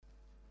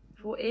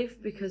For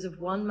if, because of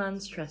one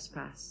man's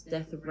trespass,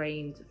 death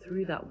reigned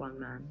through that one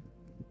man,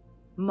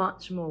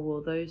 much more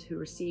will those who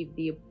receive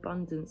the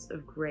abundance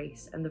of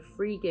grace and the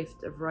free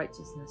gift of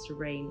righteousness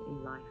reign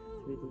in life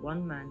through the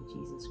one man,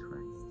 Jesus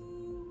Christ.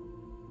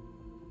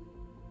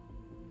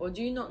 Or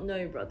do you not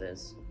know,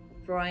 brothers,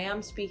 for I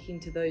am speaking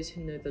to those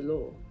who know the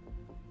law,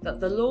 that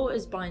the law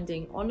is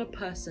binding on a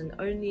person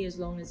only as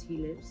long as he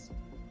lives?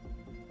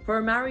 For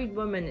a married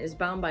woman is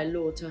bound by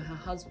law to her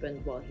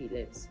husband while he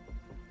lives,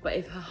 but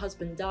if her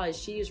husband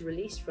dies, she is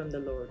released from the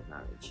law of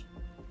marriage.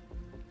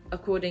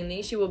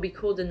 Accordingly, she will be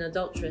called an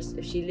adulteress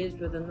if she lives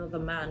with another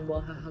man while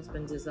her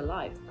husband is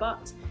alive.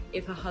 But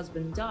if her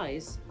husband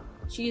dies,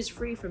 she is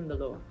free from the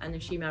law, and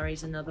if she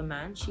marries another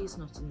man, she is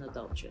not an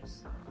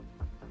adulteress.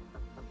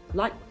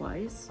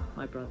 Likewise,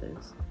 my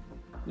brothers,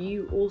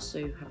 you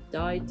also have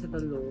died to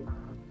the law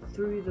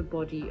through the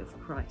body of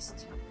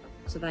Christ,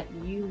 so that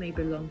you may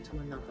belong to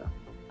another,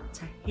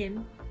 to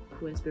him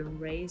who has been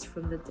raised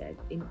from the dead,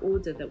 in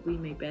order that we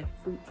may bear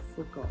fruit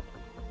for God.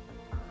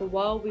 For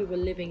while we were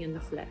living in the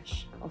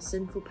flesh, our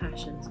sinful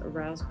passions,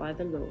 aroused by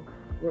the law,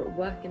 were at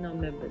work in our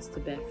members to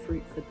bear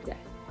fruit for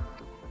death.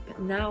 But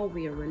now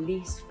we are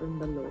released from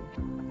the law,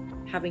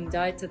 having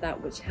died to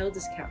that which held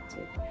us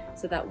captive,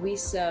 so that we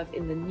serve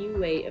in the new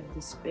way of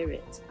the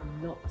Spirit,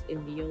 and not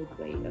in the old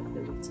way of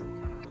the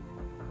written code.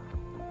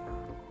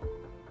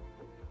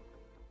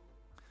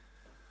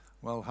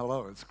 Well,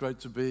 hello. It's great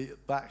to be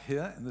back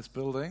here in this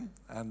building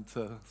and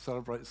to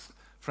celebrate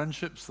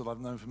friendships that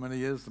I've known for many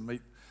years and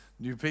meet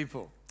new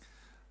people.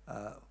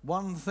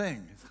 One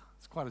thing,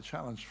 it's quite a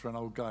challenge for an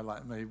old guy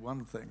like me,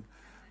 one thing.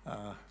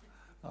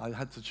 I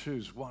had to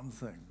choose one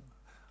thing.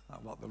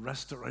 What the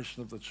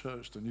restoration of the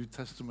church, the New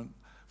Testament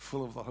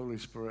full of the Holy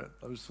Spirit,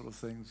 those sort of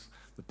things,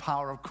 the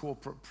power of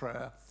corporate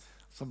prayer,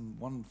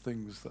 one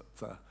things that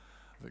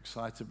have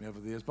excited me over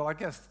the years. But I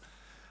guess,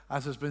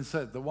 as has been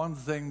said, the one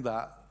thing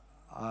that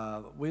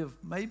we have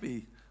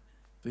maybe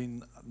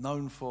been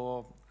known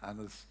for and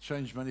has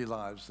changed many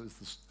lives is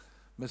the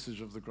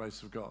message of the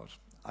grace of God.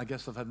 I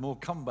guess I've had more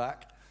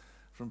comeback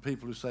from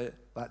people who say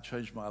that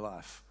changed my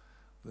life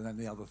than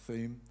any other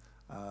theme,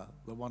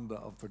 the wonder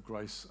of the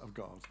grace of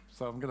God.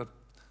 So I'm going to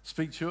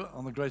speak to you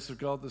on the grace of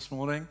God this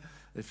morning.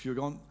 If you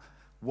want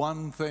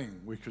one thing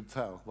we could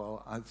tell,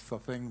 well, it's the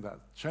thing that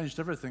changed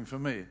everything for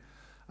me.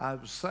 I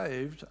was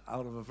saved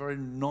out of a very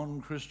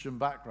non-Christian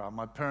background.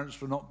 My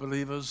parents were not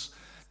believers,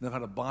 never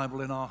had a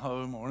Bible in our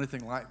home or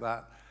anything like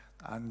that,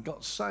 and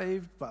got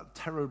saved but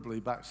terribly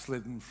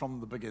backslidden from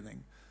the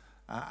beginning.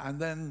 And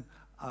then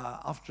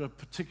after a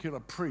particular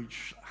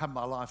preach, had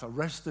my life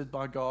arrested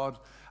by God,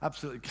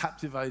 absolutely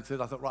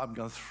captivated. I thought, right, I'm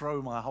going to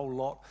throw my whole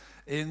lot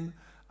in.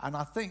 And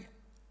I think,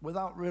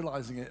 without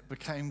realizing it,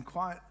 became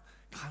quite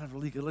kind of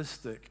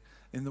legalistic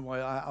in the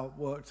way I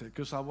outworked it,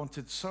 because I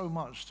wanted so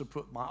much to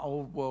put my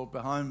old world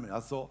behind me. I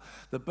thought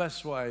the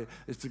best way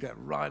is to get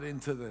right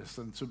into this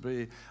and to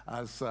be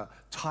as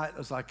tight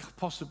as I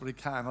possibly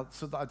can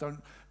so that I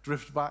don't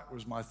drift back,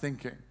 was my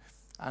thinking.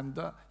 And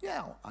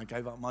I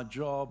gave up my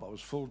job. I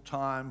was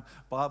full-time,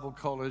 Bible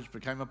college,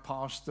 became a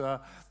pastor,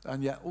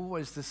 and yet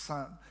always this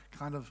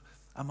kind of,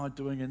 am I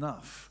doing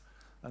enough?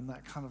 And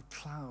that kind of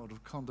cloud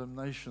of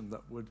condemnation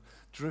that would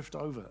drift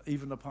over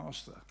even a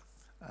pastor.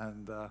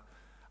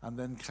 And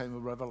then came a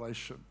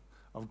revelation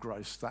of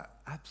grace that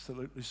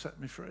absolutely set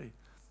me free.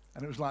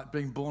 And it was like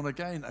being born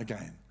again.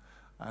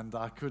 And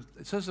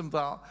it says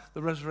about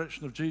the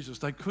resurrection of Jesus,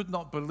 they could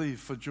not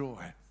believe for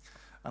joy.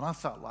 And I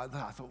felt like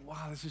that. I thought,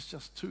 wow, this is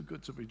just too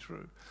good to be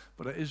true.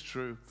 But it is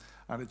true,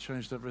 and it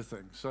changed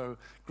everything. So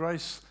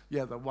grace, the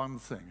one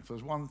thing. If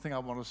there's one thing I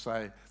want to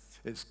say,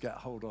 it's get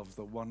hold of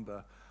the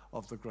wonder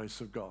of the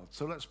grace of God.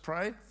 So let's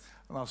pray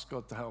and ask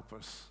God to help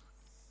us.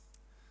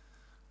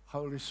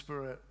 Holy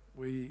Spirit,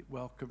 we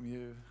welcome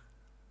you.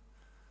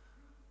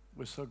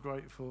 We're so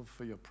grateful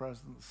for your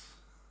presence.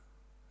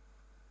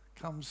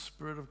 Come,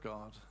 Spirit of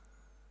God.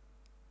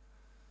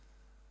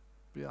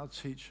 Be our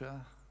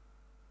teacher.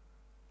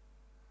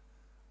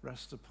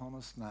 Rest upon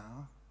us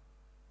now.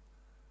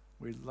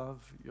 We love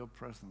your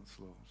presence,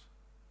 Lord.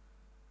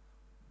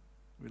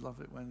 We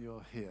love it when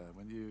you're here,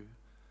 when you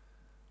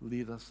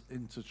lead us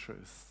into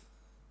truth.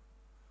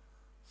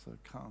 So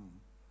come,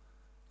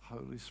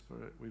 Holy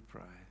Spirit, we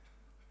pray.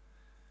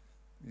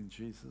 In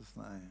Jesus'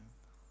 name.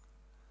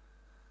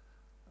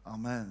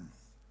 Amen.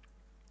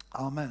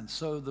 Amen.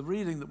 So the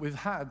reading that we've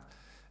had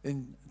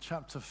in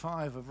chapter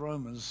 5 of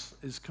Romans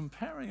is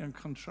comparing and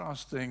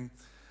contrasting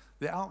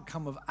the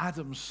outcome of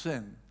Adam's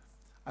sin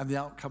and the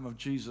outcome of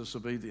Jesus'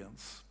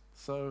 obedience.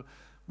 So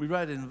we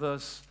read in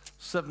verse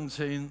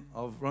 17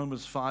 of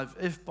Romans 5,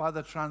 if by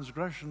the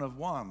transgression of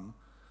one,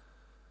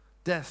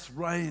 death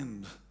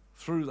reigned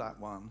through that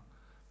one,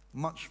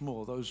 much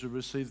more those who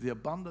receive the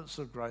abundance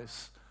of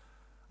grace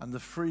and the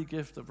free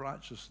gift of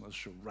righteousness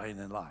shall reign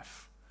in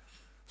life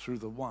through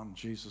the one,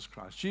 Jesus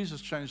Christ.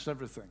 Jesus changed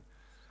everything.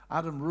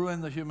 Adam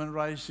ruined the human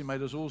race. He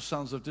made us all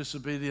sons of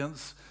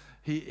disobedience.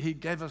 He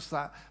gave us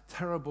that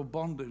terrible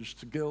bondage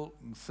to guilt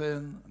and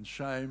sin and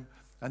shame,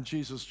 and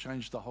Jesus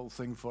changed the whole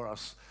thing for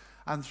us.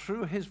 And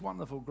through his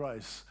wonderful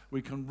grace,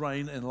 we can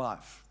reign in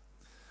life.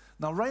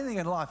 Now, reigning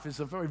in life is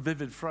a very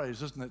vivid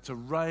phrase, isn't it? To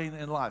reign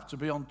in life, to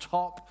be on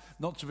top,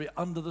 not to be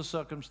under the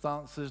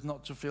circumstances,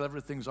 not to feel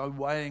everything's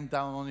weighing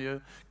down on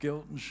you,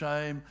 guilt and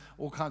shame,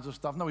 all kinds of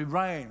stuff. No, we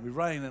reign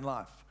in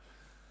life.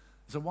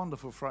 It's a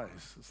wonderful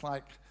phrase. It's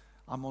like,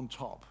 I'm on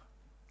top.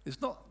 It's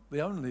not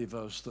the only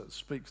verse that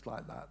speaks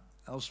like that.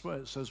 Elsewhere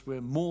it says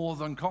we're more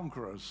than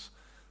conquerors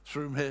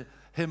through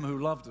him who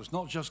loved us.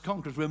 Not just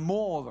conquerors, we're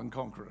more than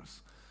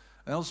conquerors.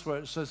 And elsewhere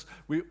it says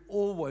we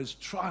always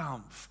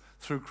triumph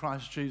through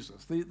Christ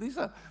Jesus. These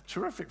are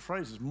terrific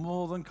phrases.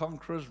 More than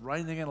conquerors,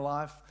 reigning in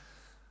life.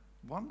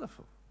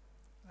 Wonderful.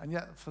 And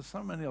yet for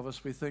so many of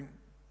us we think,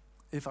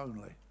 if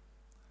only.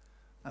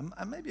 And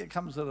maybe it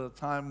comes at a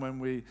time when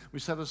we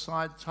set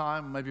aside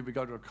time. Maybe we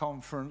go to a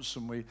conference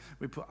and we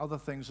put other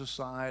things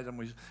aside and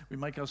we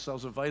make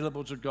ourselves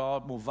available to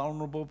God, more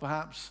vulnerable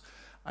perhaps,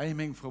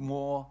 aiming for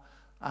more.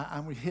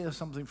 And we hear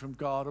something from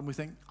God and we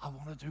think, I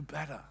want to do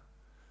better.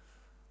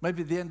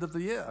 Maybe at the end of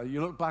the year,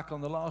 you look back on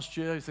the last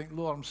year, you think,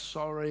 Lord, I'm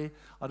sorry.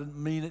 I didn't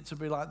mean it to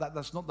be like that.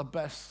 That's not the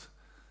best.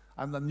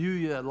 And the new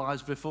year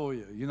lies before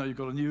you. You know, you've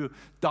got a new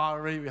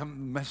diary. We haven't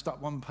messed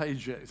up one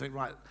page yet. You think,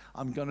 right,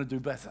 I'm going to do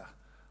better.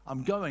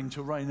 I'm going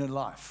to reign in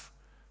life.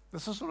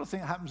 That's the sort of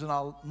thing that happens in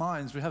our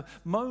minds. We have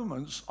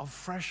moments of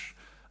fresh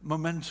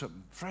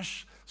momentum,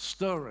 fresh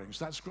stirrings.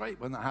 That's great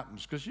when that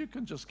happens because you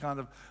can just kind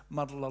of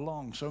muddle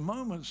along. So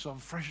moments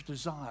of fresh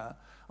desire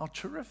are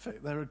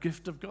terrific. They're a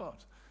gift of God.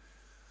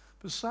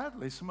 But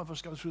sadly, some of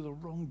us go through the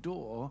wrong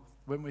door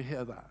when we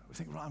hear that. We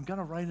think, right, I'm going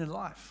to reign in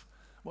life.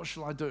 What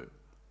shall I do?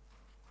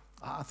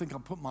 I think I'll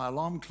put my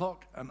alarm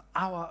clock an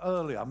hour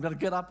earlier. I'm going to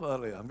get up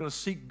earlier. I'm going to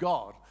seek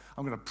God.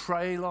 I'm going to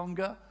pray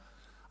longer.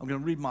 I'm going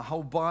to read my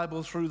whole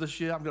Bible through this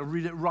year. I'm going to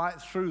read it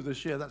right through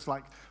this year. That's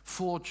like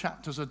 4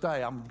 chapters a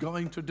day. I'm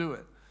going to do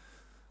it.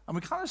 And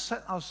we kind of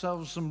set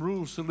ourselves some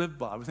rules to live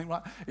by. We think,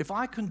 right, if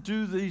I can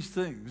do these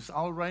things,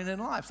 I'll reign in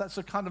life. That's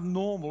a kind of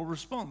normal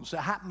response. It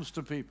happens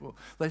to people.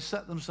 They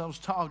set themselves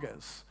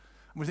targets.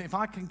 And we think, if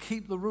I can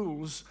keep the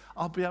rules,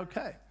 I'll be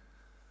okay.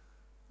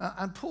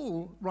 And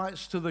Paul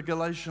writes to the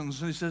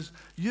Galatians, and he says,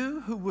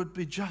 you who would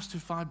be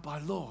justified by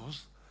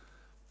laws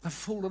have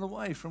fallen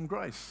away from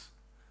grace.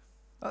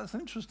 That's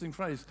an interesting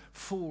phrase,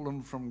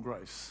 fallen from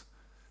grace.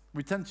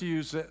 We tend to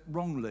use it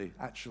wrongly,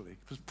 actually,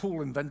 because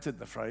Paul invented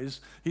the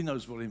phrase. He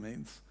knows what he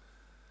means.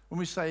 When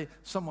we say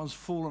someone's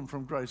fallen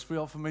from grace, we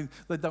often mean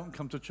they don't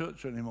come to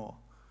church anymore.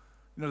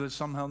 You know, they're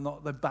somehow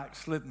not, they're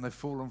backslidden, they've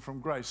fallen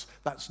from grace.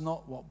 That's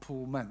not what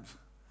Paul meant.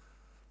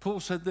 Paul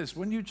said this,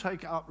 when you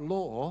take up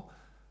law,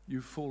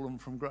 you've fallen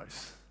from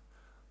grace.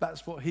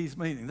 That's what he's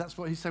meaning. That's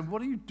what he's saying.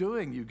 What are you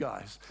doing, you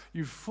guys?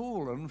 You've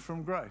fallen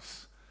from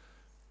grace.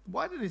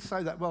 Why did he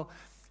say that? Well,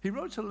 he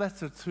wrote a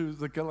letter to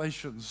the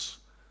Galatians.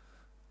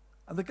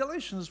 And the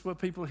Galatians were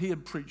people he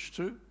had preached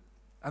to,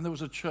 and there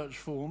was a church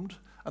formed,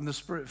 and the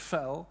Spirit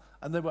fell,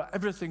 and they were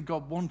everything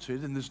God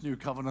wanted in this new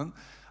covenant,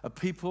 a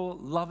people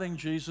loving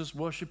Jesus,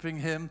 worshiping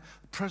him,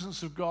 the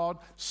presence of God,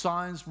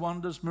 signs,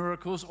 wonders,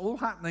 miracles, all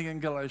happening in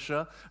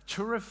Galatia,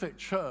 terrific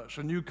church,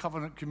 a new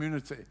covenant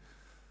community.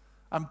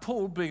 And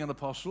Paul, being an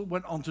apostle,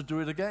 went on to do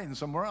it again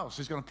somewhere else.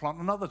 He's going to plant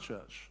another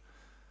church.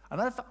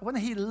 And when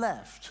he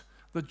left,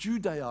 the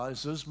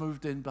Judaizers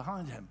moved in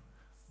behind him.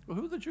 Well,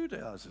 who are the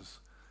Judaizers?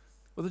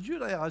 Well, the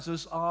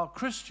Judaizers are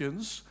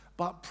Christians,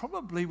 but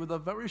probably with a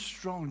very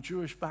strong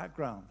Jewish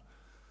background,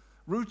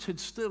 rooted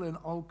still in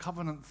old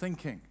covenant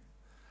thinking.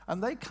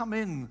 And they come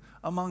in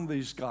among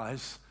these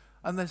guys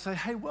and they say,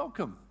 hey,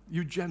 welcome,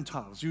 you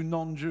Gentiles, you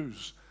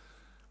non-Jews.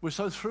 We're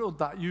so thrilled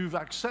that you've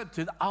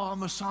accepted our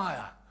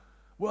Messiah.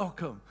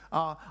 Welcome.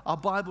 Our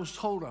Bible's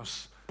told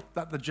us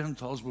that the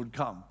Gentiles would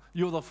come.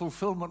 You're the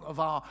fulfillment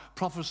of our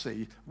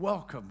prophecy.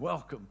 Welcome,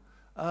 welcome.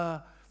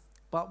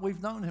 But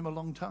we've known him a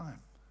long time.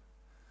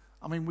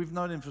 I mean, we've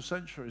known him for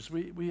centuries.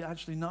 We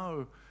actually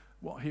know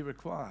what he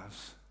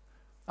requires.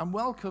 And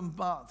welcome,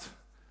 but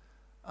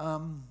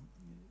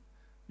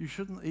you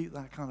shouldn't eat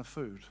that kind of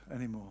food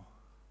anymore.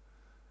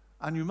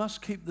 And you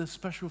must keep the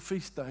special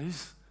feast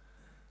days.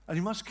 And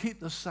you must keep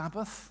the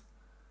Sabbath.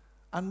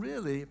 And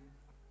really,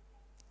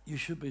 you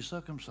should be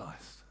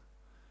circumcised.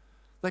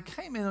 They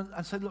came in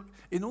and said, look,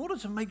 in order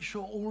to make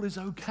sure all is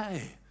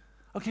okay,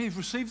 you've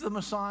received the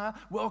Messiah,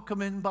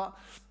 welcome in, but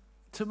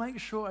to make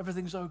sure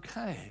everything's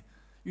okay,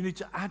 you need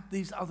to add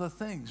these other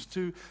things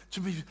to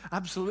be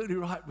absolutely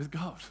right with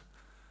God.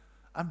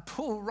 And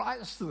Paul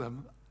writes to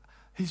them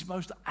his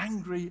most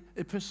angry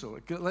epistle.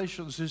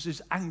 Galatians is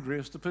his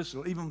angriest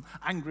epistle, even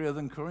angrier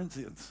than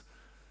Corinthians.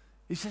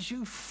 He says,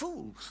 you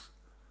fools,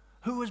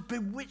 who has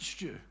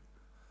bewitched you?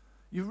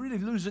 You're really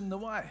losing the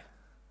way.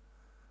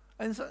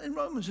 And so in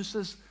Romans he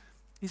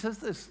says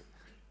this,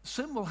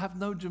 sin will have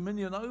no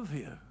dominion over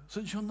you,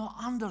 since you're not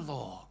under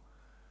law.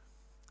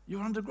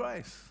 You're under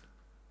grace.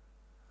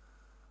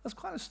 That's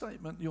quite a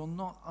statement. You're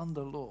not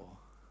under law.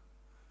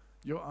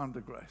 You're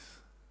under grace.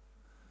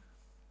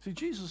 See,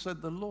 Jesus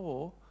said the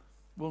law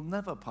will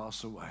never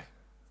pass away.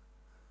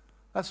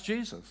 That's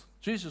Jesus.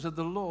 Jesus said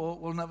the law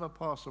will never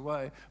pass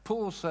away.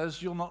 Paul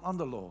says you're not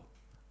under law.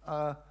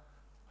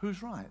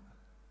 who's right?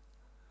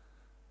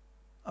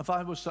 If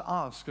I was to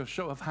ask a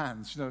show of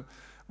hands,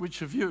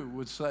 which of you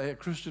would say a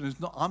Christian is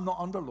not, I'm not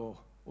under law,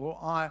 or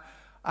I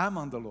am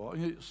under law?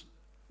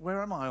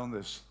 Where am I on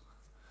this?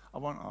 I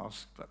won't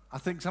ask, but I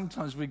think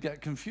sometimes we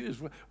get confused.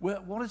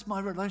 What is my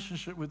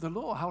relationship with the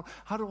law?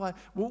 How do I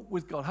walk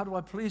with God? How do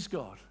I please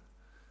God?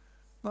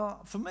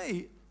 Well, for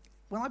me,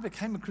 when I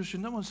became a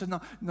Christian, no one said,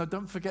 no,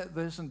 don't forget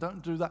this and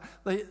don't do that.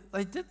 They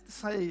didn't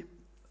say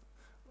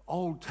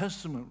Old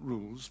Testament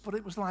rules, but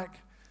it was like,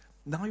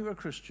 now you're a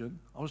Christian,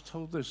 I was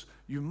told this,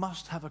 you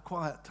must have a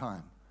quiet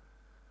time.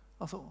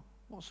 I thought,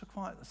 what's a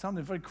quiet? It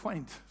sounded very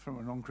quaint from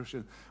a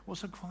non-Christian.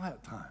 What's a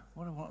quiet time?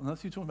 What on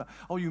earth are you talking about?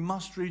 Oh, you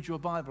must read your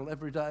Bible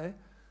every day.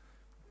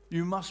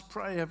 You must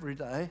pray every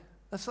day.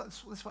 That's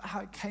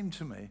how it came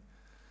to me.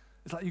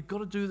 It's like, you've got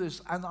to do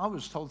this. And I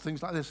was told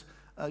things like this.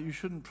 You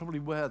shouldn't probably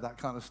wear that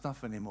kind of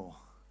stuff anymore.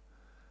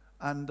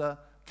 And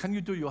can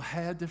you do your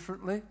hair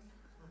differently?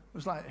 It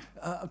was like,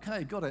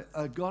 okay, got it.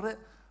 Got it?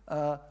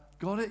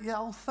 Got it? Yeah,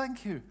 oh,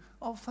 thank you.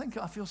 Oh, thank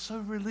you. I feel so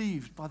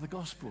relieved by the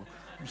gospel.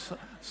 I'm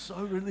so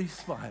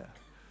released by it.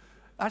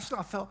 Actually,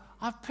 I felt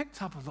I've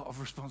picked up a lot of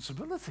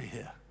responsibility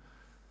here.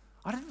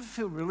 I didn't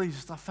feel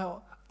released. I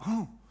felt,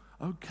 oh,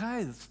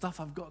 okay, the stuff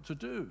I've got to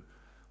do,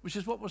 which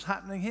is what was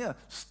happening here.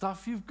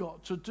 Stuff you've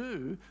got to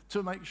do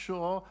to make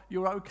sure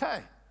you're okay.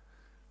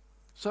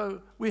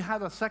 So we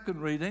had a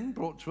second reading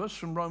brought to us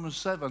from Romans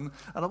 7,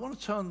 and I want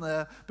to turn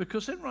there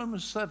because in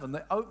Romans 7,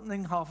 the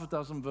opening half a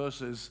dozen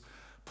verses,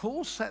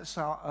 Paul sets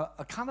out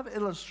a kind of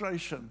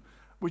illustration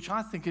which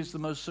I think is the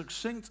most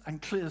succinct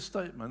and clear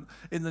statement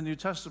in the New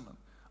Testament.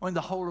 I mean,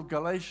 the whole of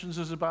Galatians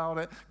is about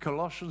it,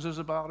 Colossians is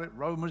about it,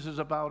 Romans is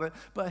about it,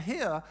 but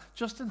here,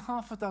 just in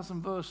half a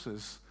dozen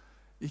verses,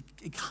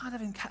 it kind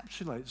of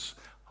encapsulates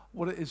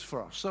what it is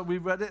for us. So we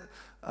read it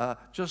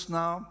just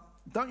now.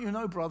 Don't you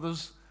know,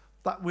 brothers,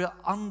 that we're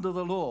under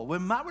the law? We're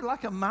married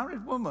like a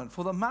married woman,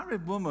 for the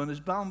married woman is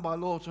bound by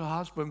law to her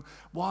husband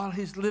while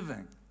he's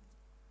living.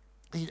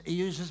 He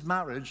uses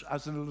marriage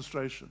as an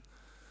illustration.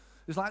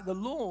 It's like the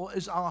law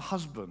is our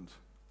husband.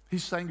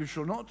 He's saying you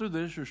shall not do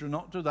this, you shall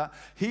not do that.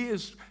 He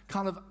has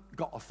kind of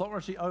got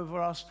authority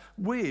over us.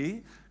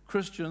 We,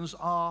 Christians,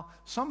 are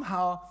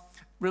somehow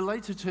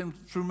related to him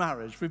through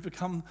marriage. We've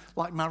become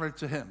like married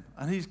to him.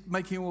 And he's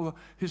making all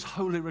his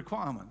holy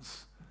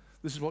requirements.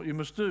 This is what you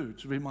must do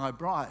to be my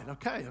bride.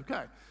 Okay.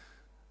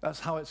 That's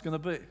how it's going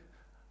to be.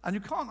 And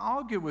you can't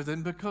argue with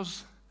him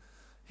because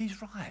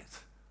he's right.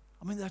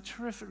 I mean, they're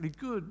terrifically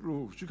good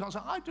rules. You can't say,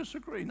 I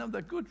disagree. No,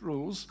 they're good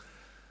rules.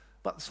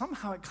 But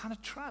somehow it kind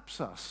of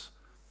traps us.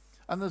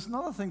 And there's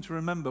another thing to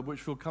remember,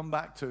 which we'll come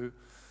back to.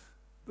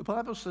 The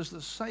Bible says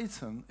that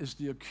Satan is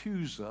the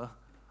accuser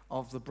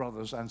of the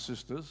brothers and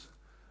sisters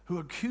who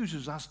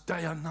accuses us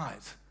day and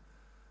night.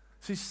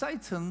 See,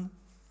 Satan,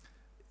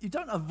 you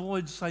don't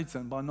avoid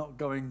Satan by not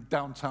going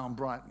downtown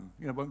Brighton.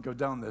 Won't go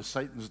down there.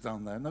 Satan's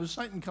down there. No,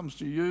 Satan comes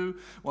to you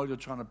while you're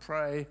trying to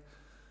pray.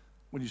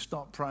 When you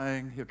stop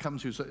praying, he'll come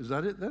to you and say, is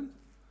that it then?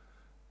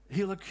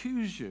 He'll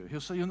accuse you.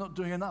 He'll say, you're not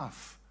doing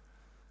enough.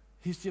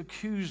 He's the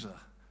accuser.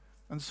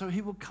 And so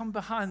he will come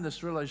behind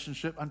this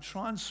relationship and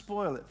try and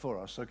spoil it for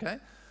us, okay?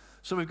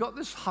 So we've got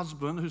this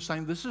husband who's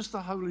saying, this is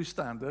the holy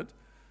standard.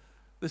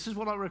 This is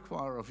what I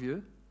require of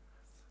you.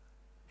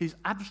 He's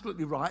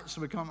absolutely right,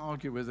 so we can't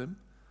argue with him.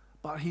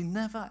 But he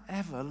never,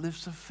 ever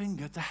lifts a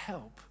finger to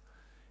help.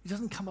 He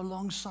doesn't come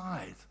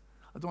alongside.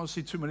 I don't want to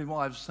see too many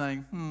wives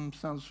saying,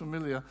 sounds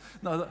familiar.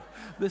 No,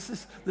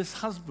 this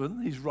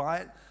husband, he's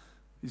right.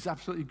 He's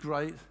absolutely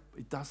great. But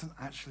he doesn't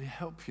actually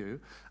help you.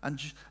 And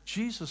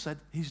Jesus said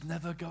he's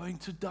never going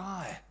to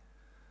die.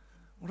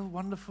 What a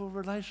wonderful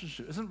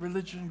relationship. Isn't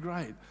religion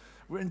great?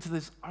 We're into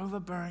this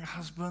overbearing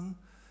husband.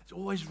 He's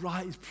always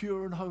right. He's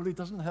pure and holy.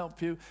 Doesn't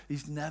help you.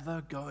 He's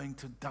never going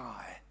to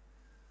die.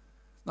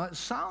 Now, it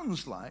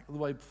sounds like, the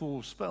way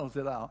Paul spells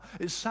it out,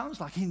 it sounds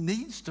like he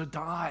needs to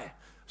die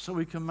so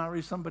he can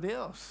marry somebody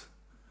else.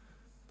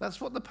 That's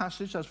what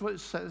that's what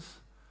it says.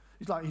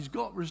 He's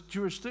got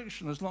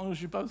jurisdiction as long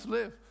as you both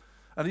live.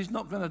 And he's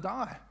not going to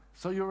die,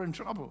 so you're in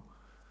trouble.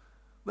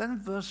 Then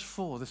verse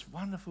 4, this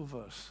wonderful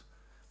verse.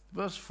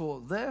 Verse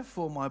 4,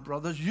 therefore, my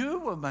brothers, you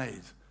were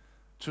made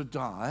to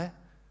die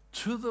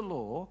to the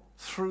law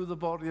through the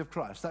body of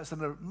Christ. That's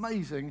an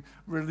amazing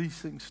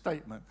releasing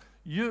statement.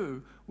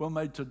 You were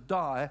made to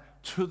die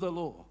to the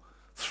law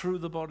through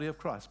the body of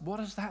Christ. What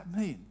does that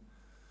mean?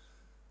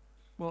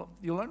 Well,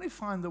 you'll only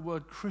find the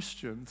word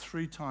Christian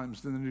 3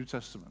 times in the New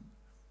Testament.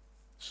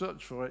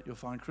 Search for it, you'll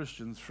find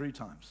Christian 3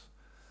 times.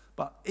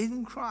 But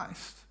in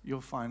Christ,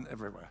 you'll find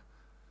everywhere.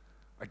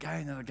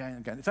 Again and again and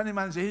again. If any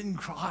man's in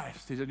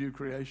Christ, he's a new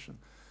creation.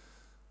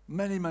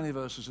 Many, many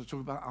verses that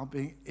talk about our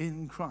being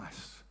in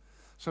Christ.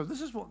 So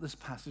this is what this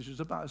passage is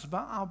about. It's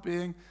about our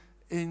being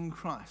in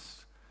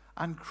Christ.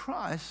 And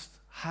Christ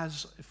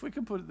has, if we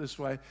can put it this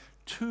way,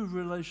 2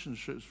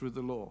 relationships with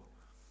the law.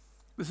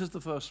 This is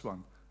the first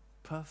one,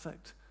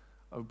 perfect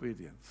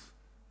obedience.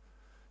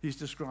 He's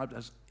described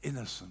as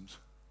innocent.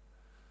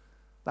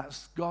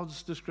 That's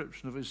God's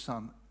description of his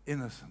son,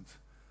 innocent.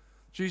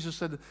 Jesus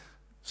said,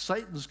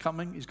 Satan's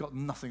coming, he's got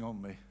nothing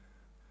on me.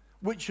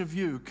 Which of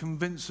you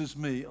convinces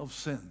me of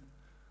sin?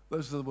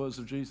 Those are the words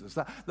of Jesus.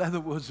 They're the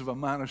words of a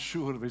man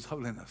assured of his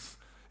holiness,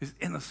 his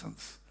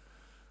innocence.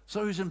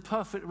 So he's in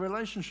perfect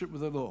relationship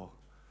with the law.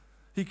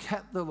 He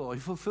kept the law. He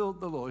fulfilled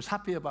the law. He's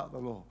happy about the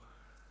law.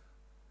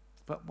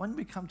 But when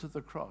we come to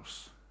the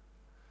cross,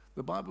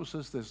 the Bible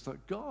says this,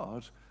 that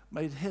God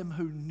made him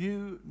who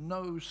knew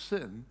no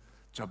sin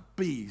to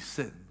be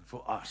sin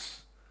for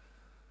us.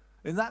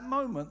 In that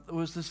moment, there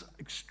was this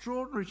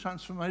extraordinary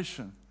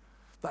transformation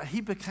that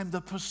he became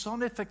the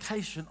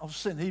personification of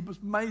sin. He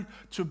was made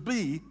to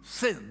be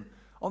sin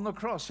on the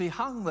cross. He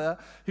hung there.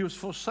 He was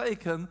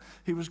forsaken.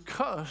 He was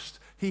cursed.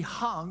 He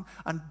hung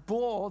and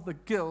bore the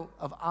guilt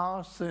of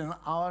our sin,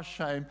 our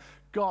shame.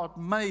 God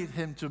made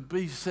him to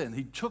be sin.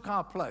 He took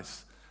our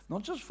place,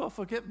 not just for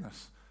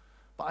forgiveness,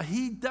 but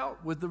he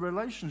dealt with the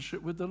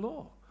relationship with the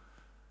law.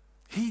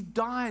 He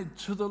died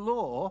to the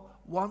law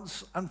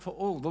once and for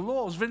all. The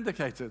law was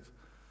vindicated.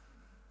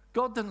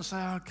 God didn't say,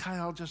 okay,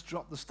 I'll just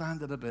drop the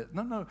standard a bit.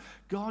 No,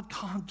 God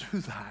can't do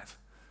that.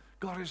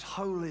 God is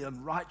holy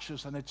and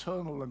righteous and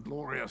eternal and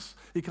glorious.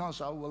 He can't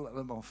say, we'll let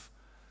them off.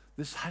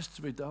 This has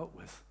to be dealt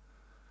with.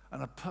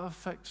 And a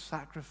perfect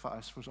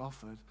sacrifice was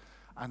offered,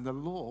 and the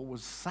law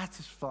was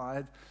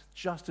satisfied,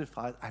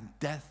 justified, and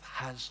death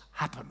has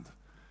happened.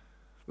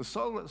 The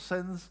soul that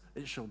sins,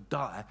 it shall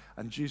die,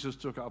 and Jesus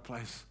took our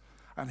place.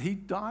 And he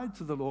died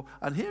to the law.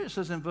 And here it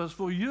says in verse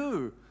 4,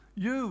 you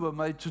were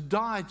made to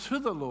die to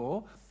the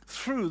law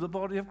through the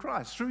body of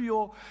Christ. Through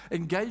your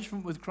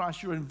engagement with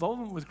Christ, your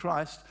involvement with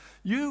Christ,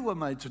 you were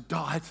made to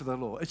die to the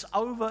law. It's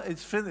over,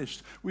 it's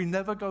finished. We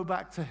never go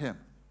back to him.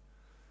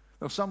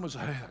 Now some would say,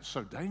 hey, that's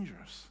so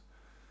dangerous.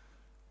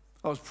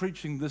 I was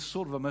preaching this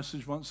sort of a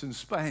message once in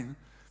Spain.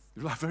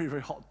 It was a very,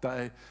 very hot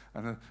day,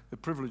 and a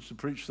privilege to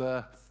preach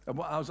there. And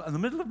I was in the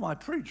middle of my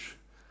preach,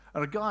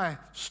 and a guy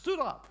stood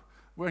up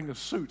wearing a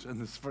suit in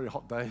this very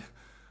hot day. And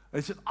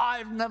he said,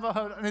 I've never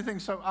heard anything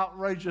so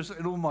outrageous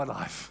in all my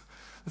life.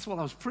 That's what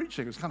I was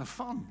preaching. It was kind of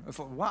fun. I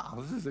thought, wow,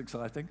 this is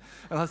exciting.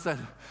 And I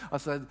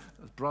said,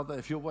 brother,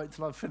 if you'll wait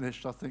till I've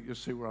finished, I think you'll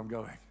see where I'm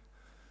going.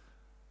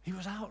 He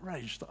was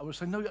outraged that I was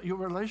saying, no, your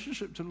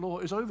relationship to law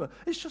is over.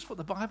 It's just what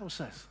the Bible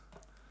says.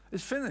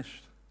 It's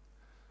finished.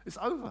 It's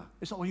over.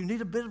 It's not, well, you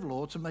need a bit of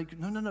law to make it.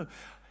 No.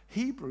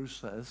 Hebrews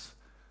says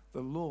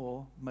the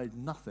law made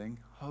nothing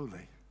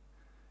holy.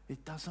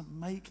 It doesn't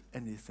make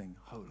anything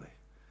holy.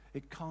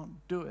 It can't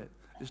do it.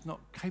 It's not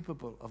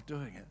capable of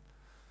doing it.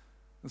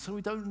 And so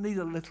we don't need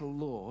a little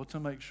law to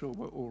make sure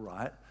we're all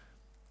right.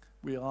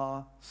 We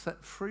are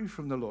set free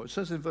from the law. It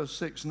says in verse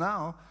 6,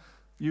 now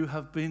you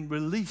have been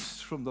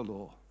released from the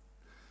law.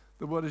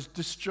 The word is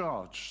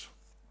discharged.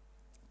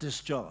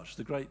 Discharged.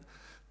 The great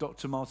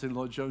Dr. Martin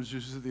Lloyd-Jones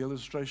uses the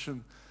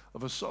illustration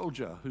of a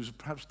soldier who's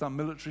perhaps done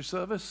military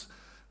service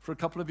for a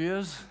couple of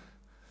years.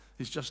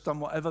 He's just done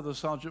whatever the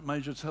sergeant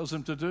major tells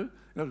him to do.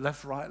 You know,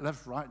 left,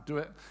 right, do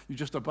it. You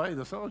just obey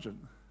the sergeant.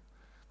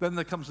 Then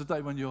there comes the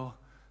day when you're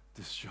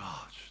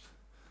discharged.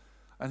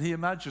 And he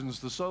imagines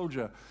the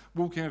soldier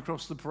walking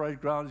across the parade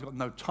ground. He's got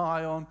no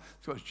tie on.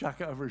 He's got his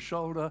jacket over his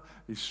shoulder.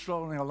 He's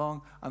strolling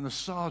along, and the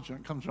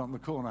sergeant comes around the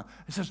corner.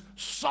 He says,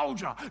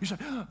 soldier! You say,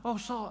 oh,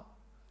 Sarge,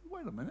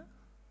 wait a minute.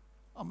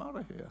 I'm out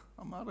of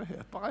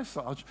here. Bye,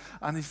 Sarge.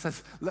 And he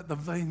says, let the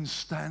veins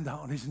stand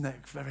out on his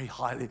neck very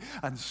highly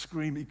and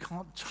scream, he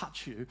can't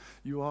touch you.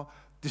 You are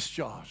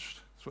discharged.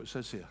 That's what it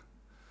says here.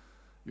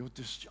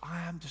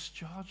 I am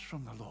discharged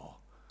from the law.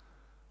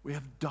 We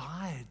have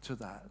died to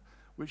that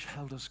which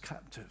held us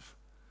captive.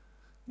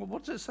 Well,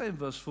 what does it say in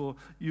verse 4?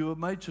 You were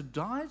made to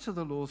die to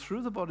the law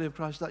through the body of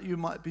Christ that you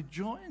might be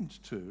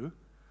joined to.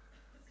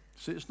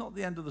 See, it's not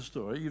the end of the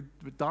story. You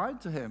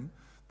died to him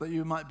that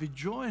you might be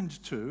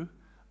joined to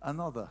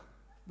another.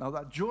 Now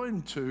that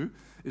joined to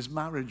is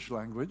marriage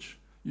language.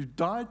 You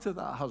died to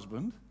that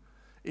husband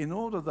in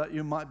order that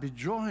you might be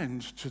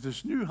joined to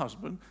this new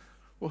husband.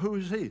 Well, who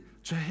is he?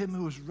 To him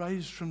who was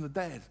raised from the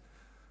dead.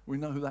 We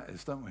know who that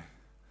is, don't we?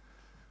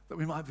 That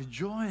we might be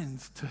joined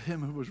to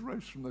him who was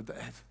raised from the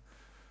dead.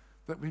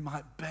 That we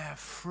might bear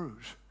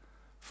fruit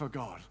for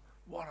God.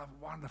 What a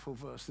wonderful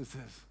verse this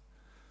is.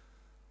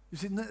 You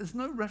see, there's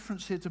no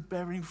reference here to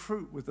bearing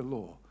fruit with the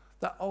law.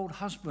 That old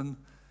husband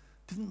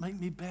didn't make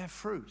me bear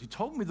fruit. He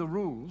told me the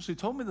rules, he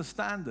told me the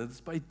standards,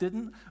 but he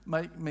didn't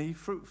make me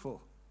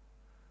fruitful.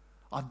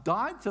 I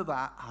died to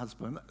that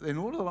husband in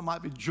order that I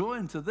might be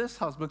joined to this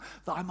husband,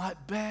 that I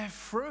might bear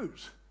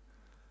fruit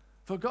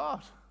for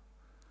God.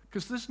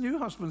 Because this new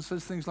husband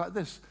says things like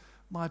this,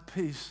 my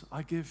peace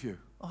I give you.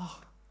 Oh,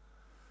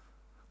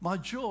 my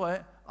joy,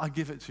 I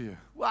give it to you.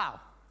 Wow.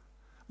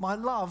 My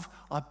love,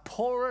 I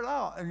pour it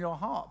out in your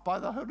heart by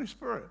the Holy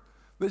Spirit.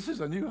 This is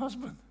a new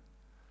husband.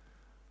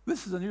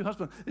 This is a new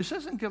husband. It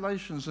says in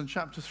Galatians in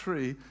chapter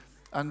 3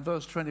 and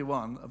verse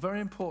 21, a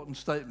very important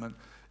statement.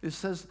 It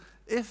says,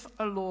 if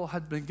a law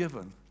had been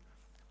given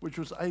which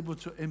was able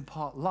to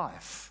impart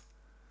life,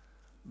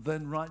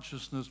 then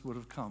righteousness would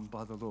have come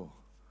by the law.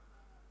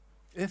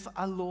 If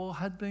a law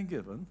had been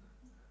given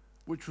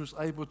which was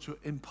able to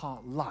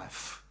impart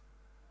life,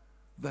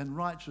 then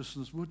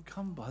righteousness would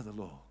come by the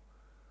law.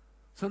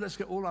 So let's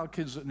get all our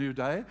kids at New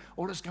Day,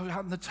 or let's go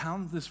out in the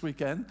town this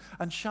weekend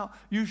and shout,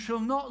 you shall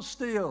not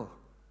steal.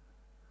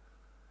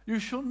 You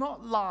shall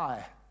not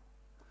lie.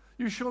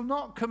 You shall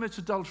not commit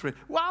adultery.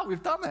 Wow,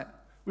 we've done it.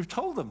 We've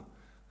told them.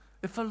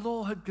 If the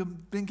law had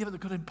been given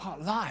that could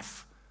impart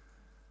life,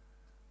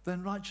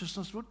 then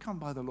righteousness would come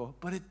by the law.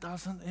 But it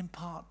doesn't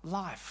impart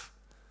life.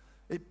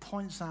 It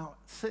points out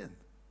sin.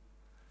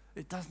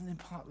 It doesn't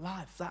impart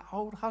life. That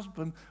old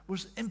husband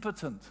was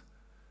impotent.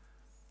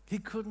 He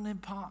couldn't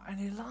impart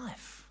any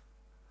life.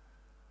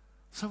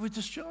 So we're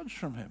discharged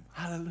from him.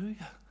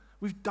 Hallelujah.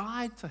 We've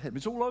died to him.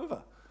 It's all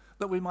over.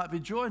 That we might be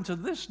joined to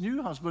this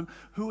new husband,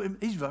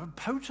 he's a very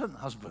potent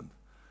husband.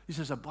 He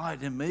says,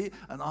 abide in me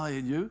and I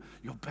in you.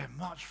 You'll bear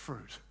much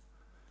fruit.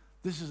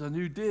 This is a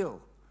new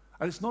deal.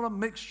 And it's not a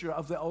mixture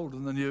of the old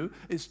and the new.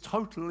 It's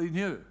totally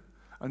new.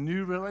 A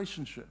new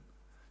relationship.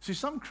 See,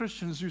 some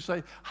Christians, you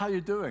say, how are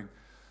you doing?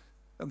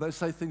 And they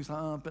say things like,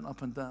 oh, a bit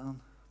up and down,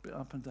 a bit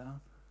up and down.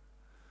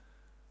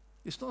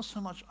 It's not so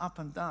much up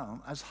and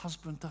down as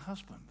husband to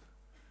husband.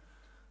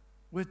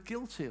 We're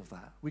guilty of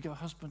that. We go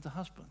husband to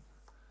husband.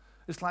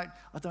 It's like,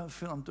 I don't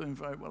feel I'm doing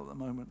very well at the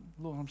moment.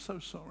 Lord, I'm so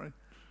sorry.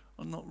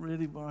 I'm not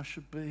really where I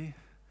should be.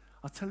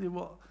 I'll tell you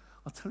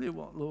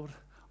what, Lord,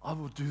 I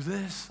will do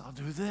this, I'll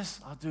do this,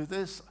 I'll do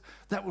this.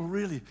 That will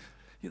really,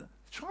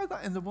 try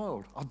that in the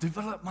world. I'll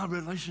develop my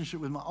relationship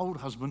with my old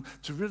husband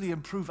to really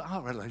improve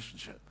our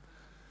relationship.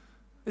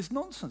 It's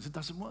nonsense. It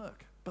doesn't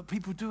work. But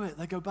people do it.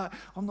 They go back,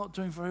 I'm not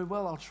doing very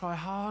well. I'll try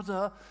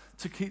harder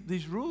to keep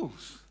these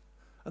rules.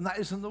 And that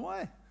isn't the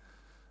way.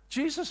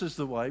 Jesus is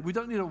the way. We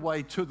don't need a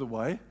way to the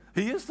way.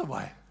 He is the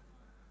way.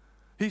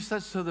 He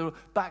says to the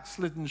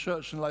backslidden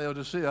church in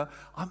Laodicea,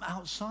 I'm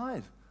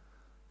outside.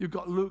 You've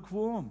got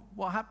lukewarm.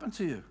 What happened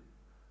to you?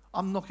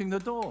 I'm knocking the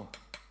door.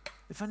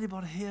 If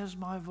anybody hears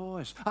my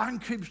voice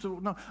and keeps the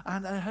no,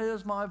 and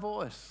hears my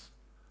voice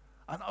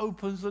and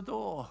opens the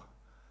door,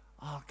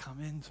 I'll come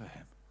into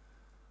him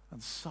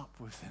and sup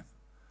with him.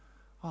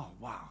 Oh,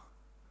 wow.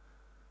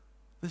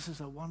 This is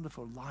a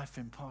wonderful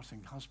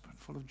life-imparting husband,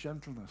 full of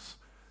gentleness.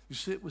 You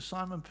see it with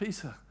Simon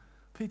Peter.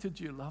 Peter,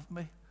 do you love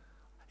me?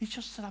 He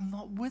just said, I'm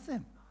not with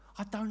him.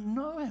 I don't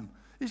know him.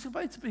 He's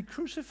about to be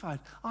crucified.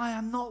 I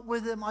am not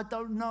with him. I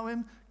don't know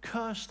him.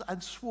 Cursed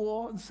and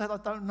swore and said, I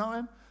don't know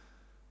him.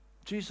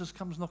 Jesus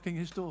comes knocking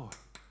his door.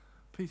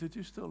 Peter, do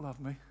you still love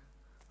me?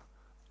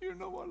 You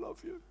know I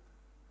love you.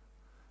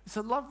 It's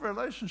a love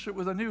relationship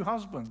with a new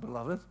husband,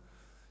 beloved.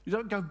 You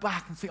don't go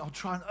back and think, I'll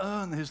try and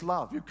earn his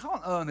love. You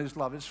can't earn his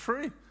love. It's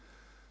free.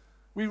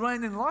 We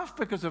reign in life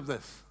because of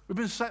this. We've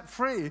been set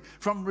free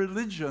from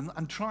religion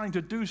and trying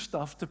to do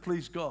stuff to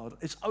please God.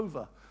 It's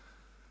over.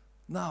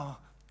 Now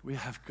we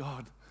have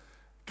God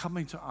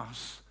coming to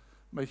us,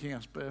 making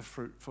us bear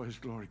fruit for his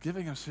glory,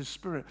 giving us his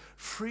Spirit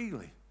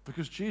freely,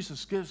 because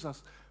Jesus gives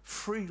us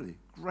freely,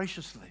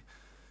 graciously.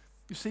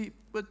 You see,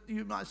 but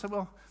you might say,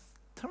 well,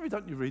 Terry,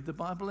 don't you read the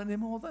Bible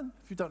anymore then,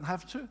 if you don't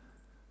have to?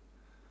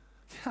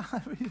 Yeah,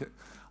 I read it.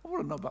 I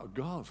want to know about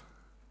God.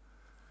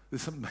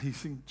 This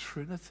amazing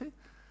Trinity.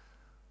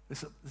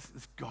 This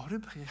God who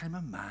became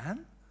a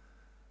man,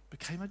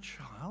 became a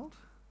child.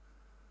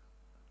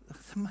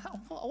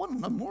 I want to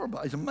know more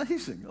about it. He's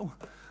amazing. Oh,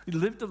 he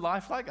lived a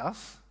life like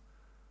us.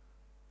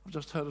 I've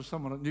just heard of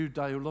someone at New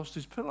Day who lost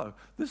his pillow.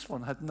 This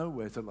one had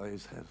nowhere to lay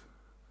his head.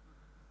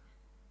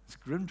 It's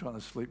grim trying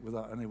to sleep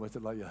without anywhere to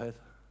lay your head.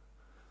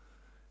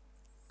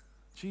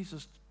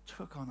 Jesus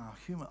took on our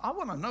human. I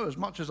want to know as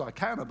much as I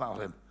can about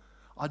him.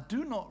 I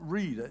do not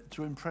read it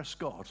to impress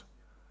God.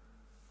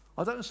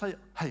 I don't say,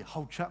 hey,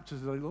 whole chapters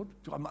today, Lord.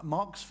 Do I make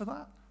marks for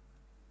that?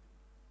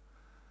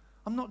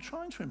 I'm not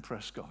trying to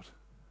impress God.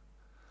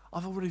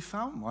 I've already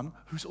found one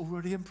who's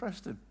already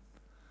impressed him.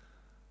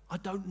 I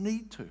don't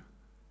need to.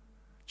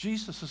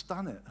 Jesus has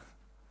done it.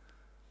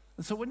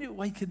 And so when you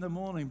wake in the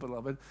morning,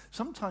 beloved,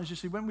 sometimes you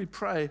see when we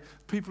pray,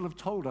 people have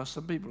told us,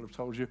 some people have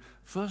told you,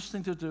 first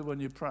thing to do when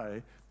you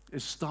pray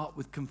is start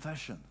with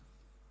confession.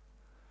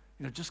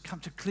 Just come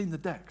to clean the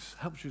decks.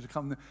 Helps you to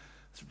come.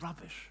 It's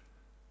rubbish.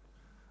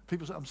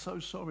 People say, I'm so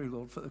sorry,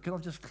 Lord. Can I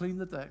just clean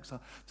the decks?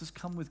 Just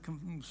come with,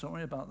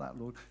 sorry about that,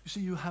 Lord. You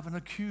see, you have an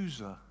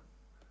accuser.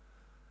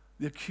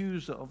 The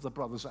accuser of the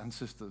brothers and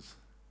sisters,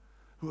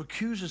 who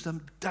accuses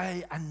them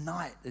day and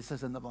night, it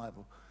says in the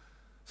Bible.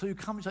 So you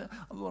come and say,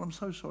 oh, Lord, I'm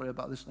so sorry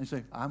about this. And they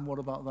say, and what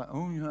about that?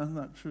 Oh, yeah, and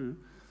that's true.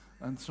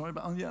 And sorry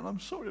about, oh, yeah, and I'm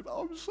sorry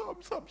about, I'm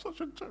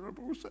such a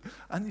terrible sin.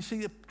 And you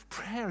see,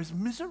 prayer is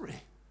misery.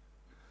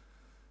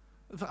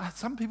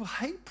 Some people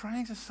hate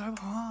praying. It's so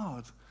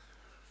hard.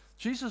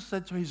 Jesus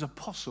said to his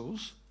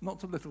apostles, not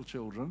to little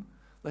children,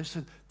 they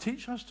said,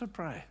 teach us to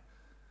pray.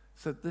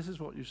 He said, this is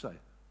what you say.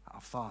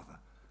 Our Father,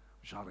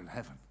 which art in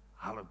heaven,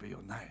 hallowed be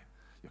your name.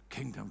 Your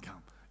kingdom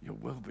come, your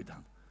will be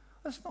done.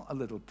 That's not a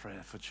little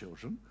prayer for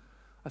children.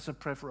 That's a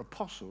prayer for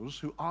apostles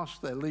who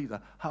ask their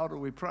leader, how do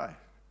we pray?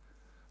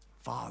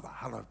 Father,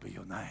 hallowed be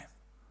your name.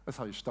 That's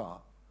how you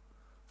start.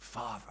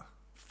 Father,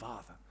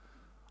 Father.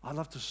 I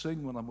love to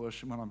sing when I'm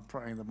worshiping, when I'm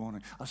praying in the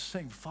morning. I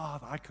sing,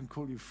 Father, I can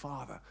call you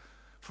Father.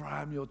 For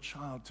I am your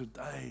child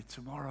today,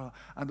 tomorrow,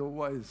 and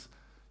always.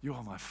 You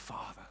are my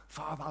Father.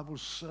 Father, I will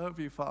serve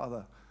you,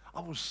 Father.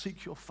 I will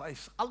seek your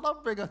face. I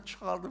love being a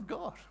child of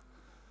God.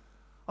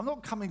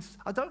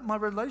 My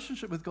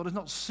relationship with God is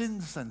not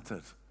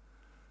sin-centered.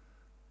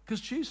 Because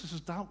Jesus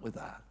has dealt with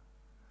that.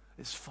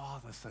 It's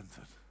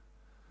Father-centered.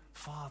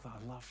 Father,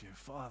 I love you.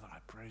 Father, I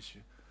praise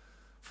you.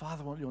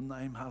 Father, I want your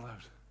name hallowed.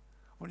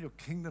 I want your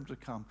kingdom to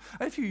come.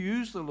 If you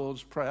use the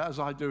Lord's Prayer, as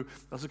I do,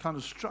 as a kind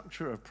of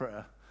structure of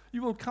prayer,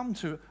 you will come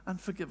to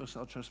and forgive us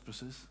our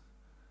trespasses.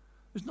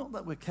 It's not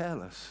that we're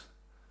careless.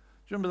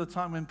 Do you remember the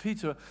time when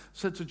Peter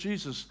said to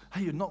Jesus,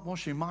 hey, you're not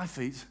washing my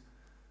feet?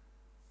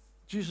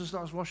 Jesus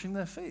starts washing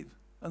their feet.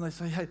 And they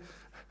say, hey,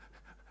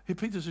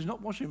 Peter says, you're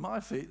not washing my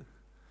feet.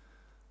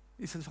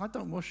 He said, if I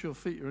don't wash your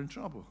feet, you're in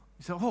trouble.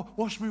 He said, oh,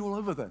 wash me all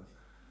over then.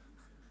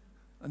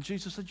 And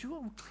Jesus said, you're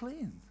all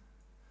clean.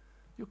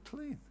 You're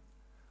clean.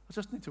 I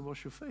just need to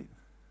wash your feet.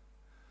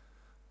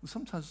 And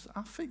sometimes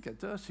our feet get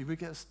dirty. We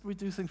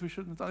do things we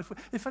shouldn't have done.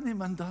 If any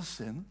man does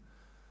sin,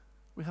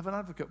 we have an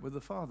advocate with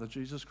the Father,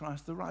 Jesus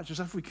Christ the righteous.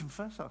 If we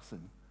confess our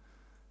sin,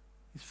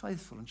 he's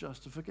faithful and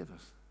just to forgive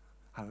us.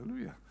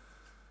 Hallelujah.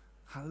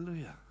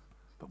 Hallelujah.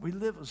 But we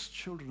live as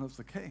children of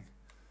the King.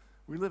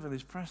 We live in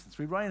his presence.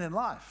 We reign in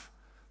life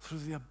through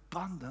the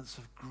abundance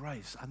of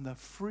grace and the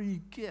free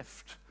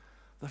gift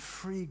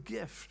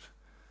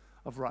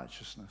of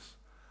righteousness.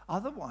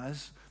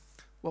 Otherwise,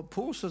 what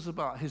Paul says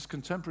about his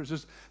contemporaries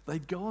is they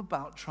go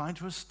about trying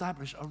to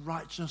establish a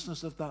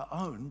righteousness of their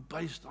own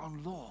based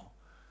on law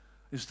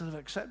instead of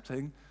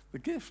accepting the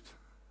gift.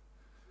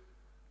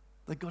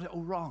 They got it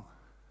all wrong.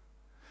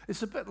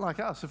 It's a bit like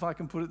us, if I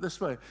can put it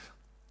this way.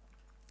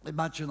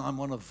 Imagine I'm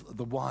one of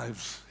the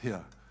wives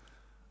here.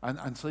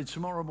 And say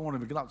tomorrow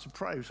morning we get up to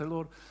pray. We say,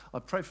 Lord, I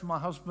pray for my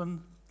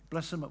husband.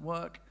 Bless him at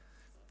work.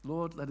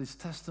 Lord, let his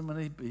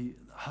testimony be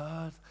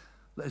heard.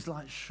 Let his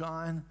light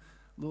shine.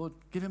 Lord,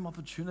 give him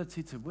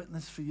opportunity to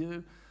witness for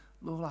you.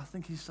 Lord, I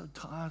think he's so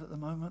tired at the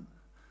moment.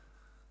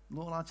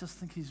 Lord, I just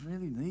think he's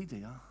really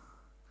needy.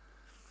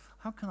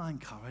 How can I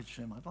encourage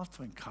him? I'd love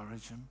to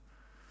encourage him.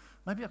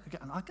 Maybe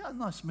I'll get a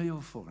nice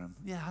meal for him.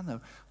 Yeah, I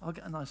know. I'll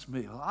get a nice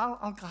meal.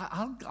 I'm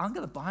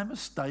going to buy him a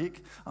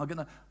steak.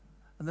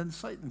 And then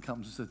Satan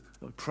comes and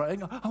says,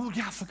 praying. Oh,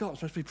 yeah, I forgot. I'm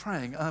supposed to be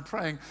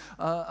praying.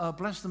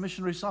 Bless the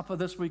missionary supper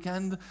this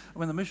weekend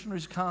when the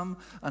missionaries come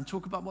and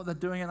talk about what they're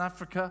doing in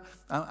Africa.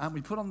 And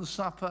we put on the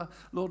supper.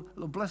 Lord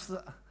bless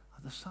the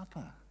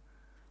supper.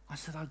 I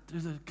said, I'll do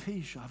the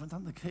quiche. I haven't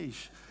done the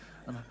quiche.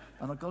 And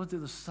I've got to do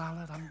the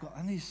salad. I haven't got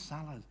any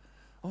salad.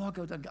 Oh, I'll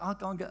go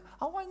and get,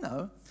 I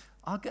know.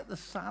 I'll get the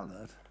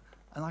salad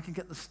and I can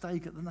get the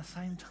steak at the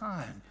same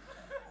time.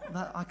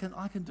 That I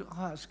can do.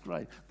 Oh, that's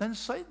great. Then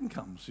Satan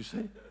comes, you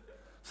see.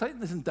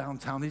 Satan isn't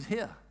downtown, he's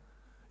here.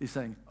 He's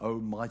saying, oh,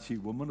 mighty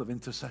woman of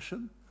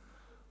intercession,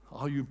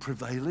 are you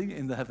prevailing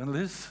in the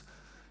heavenlies?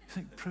 You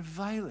think,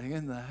 prevailing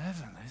in the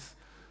heavenlies?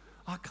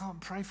 I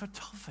can't pray for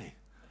toffee.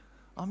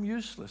 I'm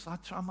useless. I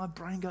try my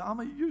brain go, I'm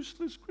a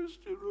useless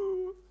Christian.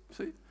 Ooh.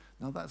 See?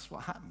 Now that's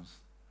what happens.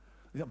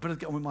 I better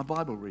get on with my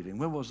Bible reading.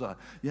 Where was I?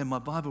 Yeah, my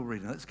Bible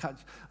reading. I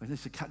need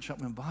to catch up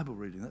with my Bible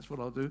reading. That's what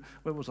I'll do.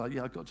 Where was I?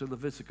 Yeah, I got to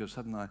Leviticus,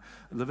 hadn't I?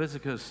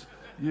 Leviticus,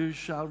 you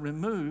shall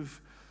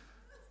remove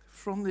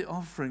from the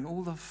offering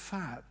all the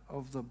fat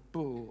of the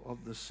bull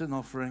of the sin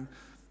offering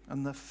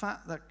and the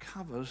fat that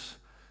covers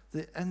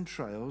the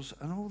entrails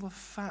and all the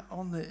fat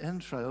on the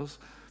entrails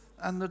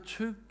and the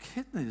 2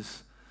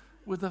 kidneys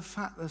with the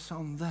fat that's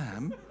on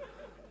them,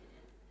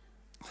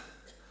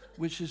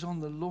 which is on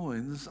the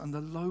loins, and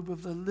the lobe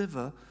of the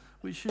liver,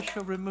 which you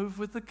shall remove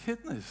with the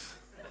kidneys.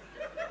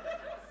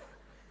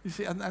 You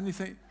see, and you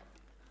think,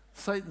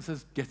 Satan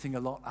says, getting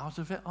a lot out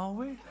of it, are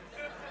we?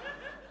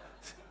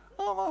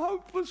 I'm a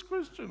hopeless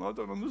Christian. I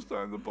don't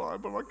understand the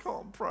Bible. I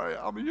can't pray.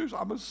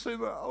 I'm a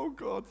sinner. Oh,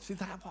 God. See,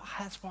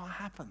 that's what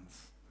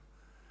happens.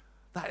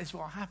 That is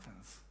what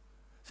happens.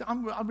 See,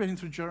 I'm reading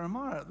through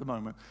Jeremiah at the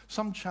moment.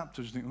 Some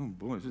chapters you think,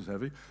 oh, boy, this is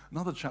heavy.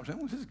 Another chapter,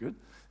 oh, this is good.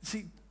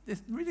 See,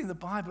 reading the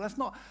Bible, that's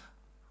not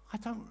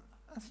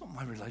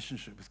my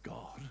relationship with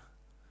God.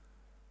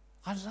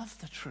 I love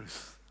the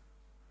truth.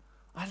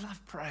 I love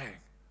praying.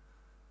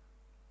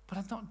 But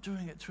I'm not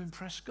doing it to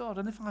impress God.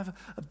 And if I have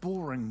a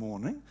boring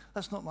morning,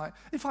 that's not like,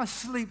 if I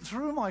sleep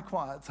through my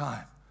quiet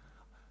time,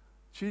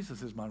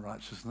 Jesus is my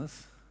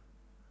righteousness.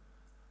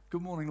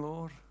 Good morning,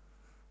 Lord.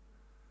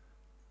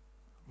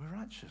 We're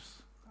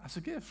righteous as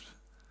a gift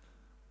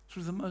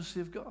through the mercy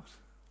of God.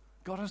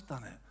 God has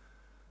done it.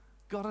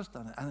 God has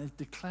done it, and He's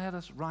declared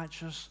us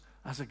righteous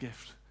as a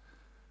gift.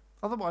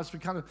 Otherwise,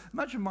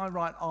 imagine my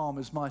right arm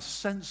is my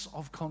sense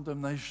of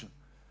condemnation.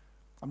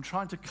 I'm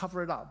trying to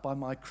cover it up by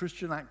my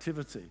Christian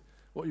activity,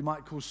 what you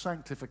might call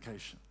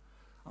sanctification.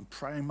 I'm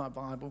praying my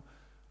Bible.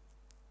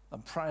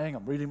 I'm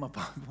reading my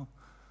Bible.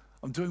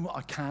 I'm doing what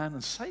I can,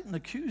 and Satan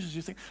accuses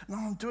you. Think, no,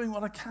 I'm doing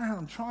what I can.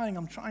 I'm trying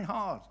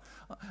hard.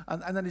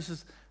 And then he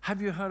says,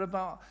 have you heard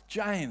about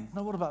Jane?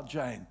 No, what about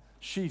Jane?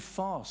 She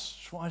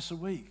fasts twice a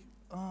week.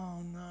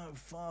 Oh, no,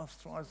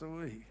 fast twice a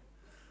week.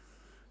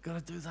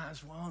 Got to do that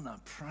as well now.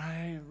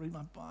 Pray, read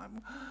my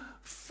Bible,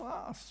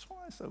 fast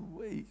twice a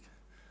week.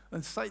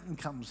 And Satan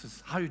comes and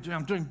says, how are you doing?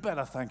 I'm doing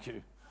better, thank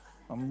you.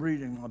 I'm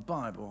reading my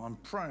Bible, I'm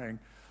praying,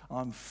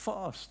 I'm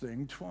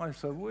fasting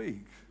twice a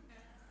week.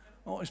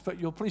 Oh, I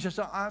expect you're pleased. Yes,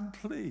 I'm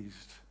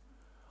pleased.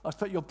 I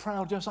expect you're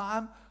proud. Yes, I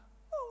am.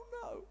 Oh,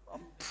 no,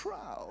 I'm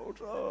proud.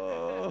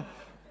 Oh.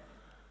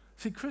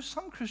 See,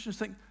 some Christians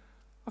think,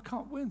 I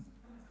can't win.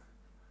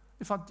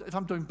 If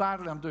I'm doing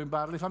badly, I'm doing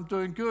badly. If I'm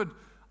doing good,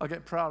 I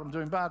get proud I'm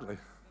doing badly.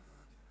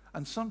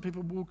 And some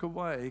people walk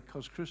away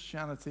because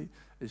Christianity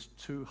is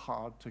too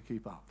hard to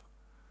keep up.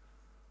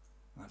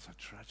 That's a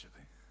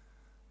tragedy.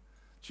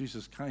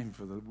 Jesus came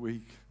for the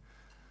weak.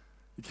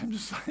 He came to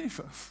save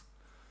us.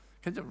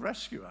 He came to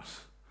rescue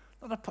us.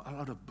 Not to put a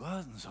lot of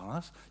burdens on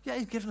us. Yeah,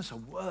 he's given us a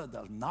word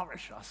that will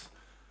nourish us.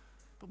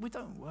 But we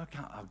don't work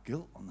out our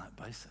guilt on that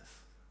basis.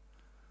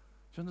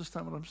 Do you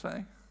understand what I'm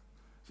saying?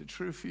 Is it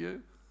true for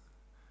you?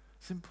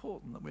 It's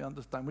important that we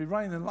understand. We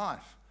reign in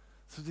life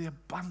through the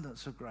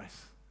abundance of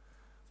grace.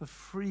 The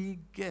free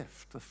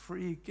gift, the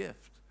free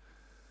gift.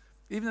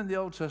 Even in the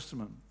Old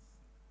Testament,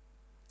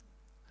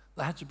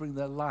 they had to bring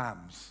their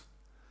lambs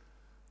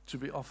to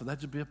be offered. They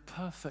had to be a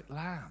perfect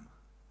lamb.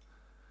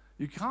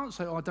 You can't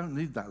say, oh, I don't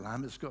need that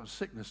lamb, it's got a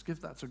sickness,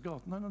 give that to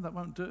God. No, that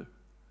won't do. It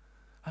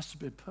has to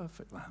be a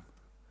perfect lamb.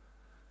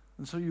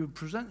 And so you would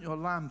present your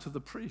lamb to the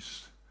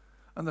priest,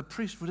 and the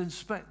priest would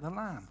inspect the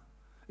lamb.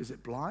 Is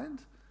it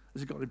blind?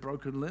 Has it got any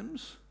broken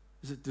limbs?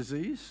 Is it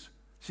diseased?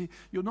 See,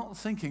 you're not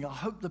thinking, I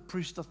hope the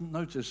priest doesn't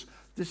notice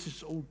this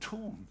is all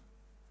torn.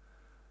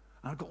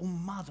 And I've got all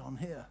mud on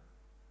here.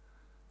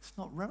 It's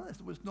not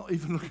relative. It's not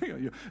even looking at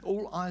you.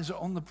 All eyes are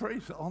on the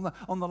priest, on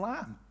the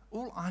lamb.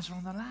 All eyes are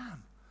on the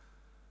lamb.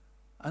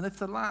 And if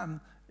the lamb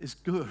is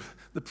good,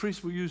 the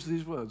priest will use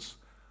these words,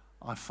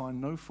 I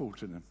find no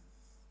fault in him.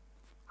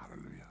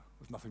 Hallelujah.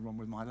 There's nothing wrong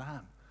with my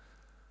lamb.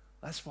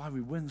 That's why we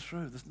win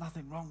through. There's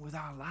nothing wrong with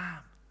our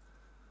lamb.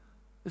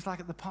 It's like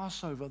at the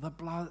Passover, the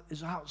blood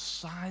is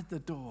outside the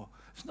door.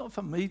 It's not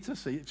for me to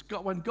see. It's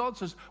God. When God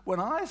says, when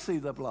I see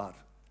the blood,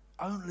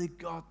 only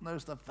God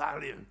knows the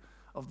value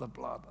of the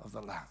blood of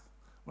the lamb.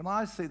 When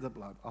I see the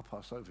blood, I'll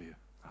pass over you.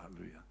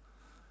 Hallelujah.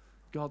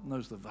 God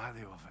knows the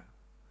value of it.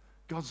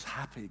 God's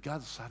happy.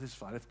 God's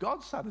satisfied. If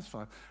God's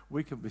satisfied,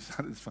 we can be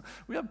satisfied.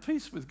 We have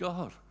peace with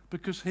God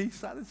because he's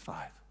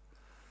satisfied.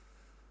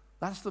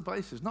 That's the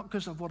basis. Not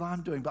because of what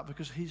I'm doing, but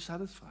because he's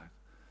satisfied.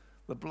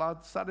 The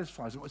blood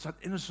satisfies him. It's an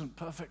innocent,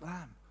 perfect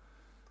lamb.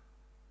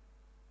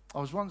 I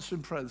was once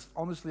in prayer. This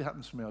honestly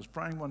happened to me. I was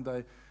praying one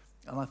day,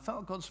 and I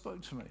felt God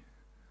spoke to me.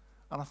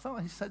 And I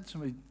felt he said to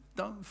me,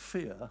 don't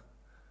fear,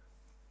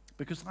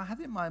 because I had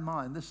in my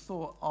mind this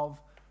thought of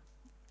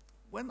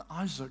when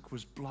Isaac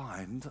was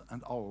blind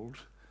and old,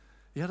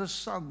 he had a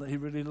son that he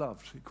really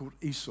loved, called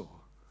Esau.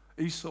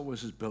 Esau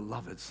was his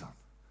beloved son.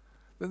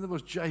 Then there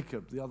was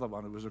Jacob, the other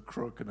one, who was a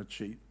crook and a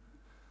cheat.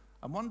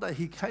 And one day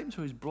he came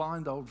to his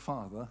blind old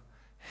father,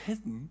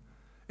 hidden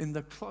in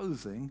the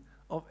clothing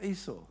of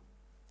Esau.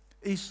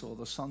 Esau,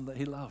 the son that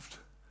he loved,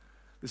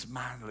 this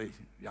manly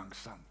young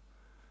son.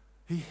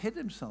 He hid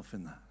himself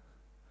in that.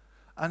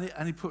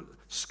 And he put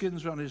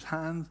skins around his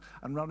hands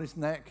and around his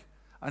neck,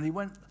 and he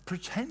went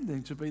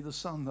pretending to be the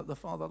son that the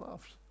father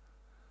loved,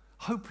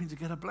 hoping to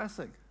get a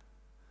blessing.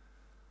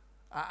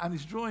 And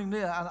he's drawing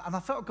near, and I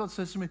felt God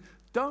says to me,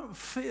 don't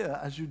fear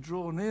as you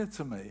draw near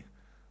to me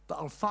that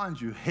I'll find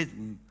you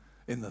hidden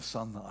in the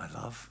son that I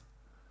love.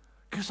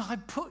 Because I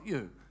put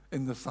you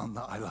in the son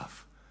that I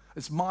love.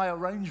 It's my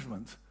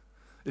arrangement.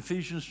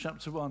 Ephesians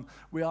chapter 1,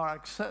 we are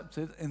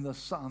accepted in the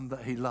son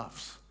that he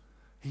loves.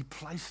 He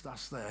placed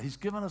us there. He's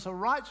given us a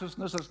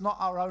righteousness that's not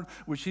our own,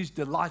 which he's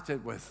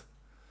delighted with.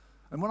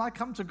 And when I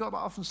come to God, I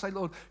often say,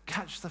 Lord,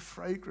 catch the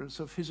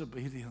fragrance of his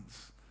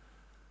obedience.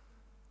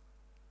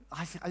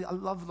 I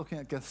love looking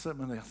at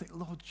Gethsemane. I think,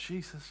 Lord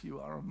Jesus,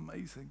 you are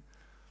amazing.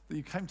 That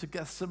you came to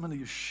Gethsemane,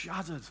 you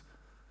shuddered.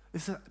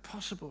 Is it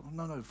possible?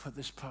 No, for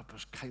this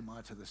purpose came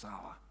I to this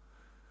hour.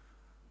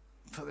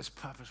 For this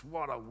purpose,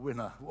 what a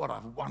winner, what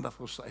a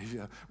wonderful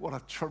Savior, what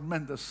a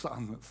tremendous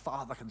Son that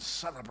Father can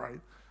celebrate.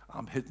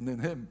 I'm hidden in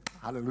him.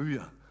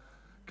 Hallelujah.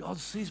 God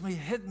sees me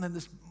hidden in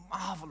this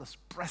marvelous,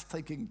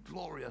 breathtaking,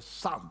 glorious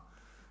Son.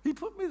 He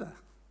put me there.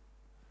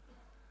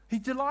 He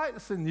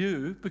delights in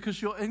you because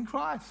you're in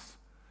Christ.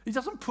 He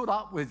doesn't put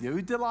up with you.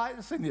 He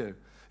delights in you.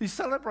 He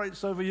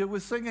celebrates over you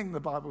with singing, the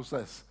Bible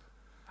says.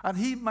 And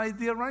he made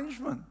the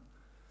arrangement.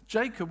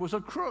 Jacob was a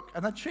crook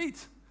and a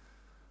cheat.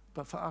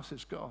 But for us,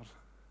 it's God.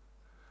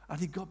 And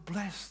he got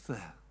blessed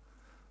there.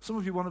 Some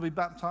of you want to be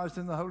baptized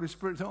in the Holy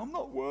Spirit. I'm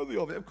not worthy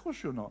of it. Of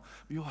course you're not.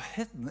 But you're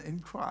hidden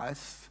in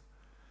Christ.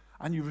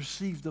 And you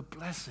receive the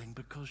blessing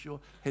because you're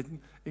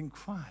hidden in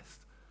Christ.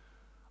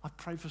 I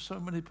pray for so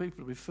many people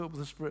to be filled with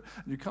the Spirit.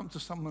 And you come to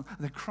someone and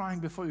they're crying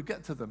before you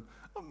get to them.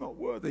 I'm not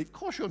worthy. Of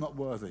course you're not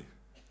worthy.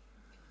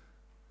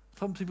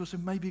 Some people say,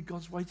 maybe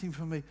God's waiting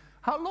for me.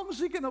 How long is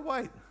he going to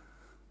wait?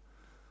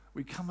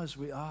 We come as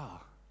we are.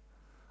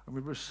 And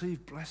we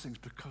receive blessings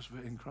because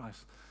we're in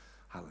Christ.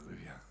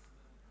 Hallelujah.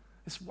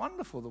 It's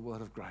wonderful, the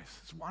word of grace.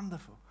 It's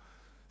wonderful.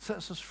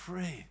 sets us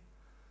free.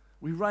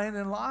 We reign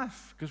in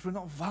life because we're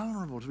not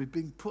vulnerable to be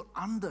being put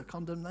under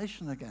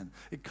condemnation again.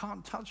 It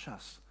can't touch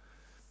us.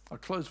 I'll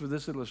close with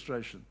this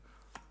illustration.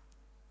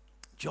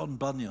 John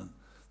Bunyan,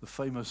 the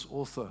famous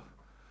author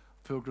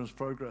of Pilgrim's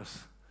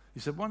Progress, he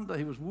said one day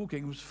he was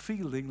walking, he was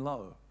feeling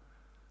low,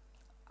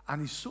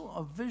 and he saw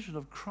a vision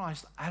of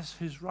Christ as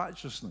his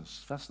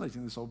righteousness.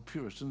 Fascinating, this old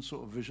Puritan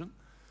sort of vision.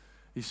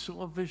 He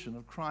saw a vision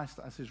of Christ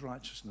as his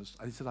righteousness.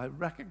 And he said, I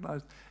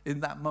recognized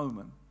in that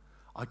moment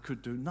I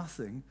could do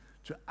nothing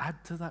to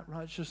add to that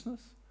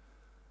righteousness,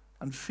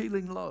 and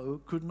feeling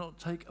low could not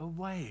take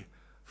away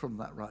from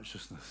that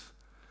righteousness.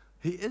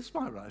 He is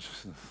my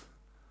righteousness.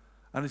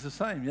 And it's the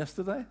same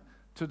yesterday,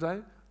 today,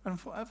 and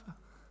forever.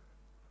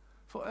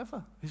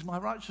 Forever. He's my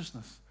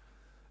righteousness.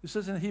 It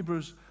says in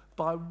Hebrews,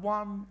 by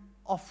one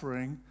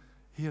offering,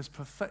 he has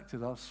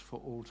perfected us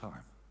for all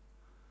time.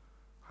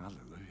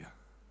 Hallelujah.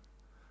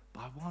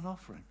 By one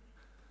offering.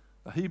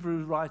 The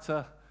Hebrew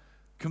writer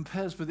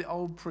compares with the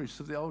old priests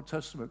of the Old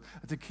Testament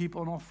to keep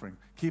on offering,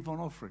 keep on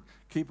offering,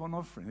 keep on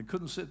offering. They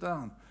couldn't sit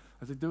down.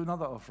 They had to do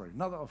another offering,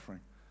 another offering.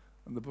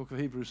 And the book of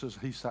Hebrews says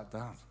he sat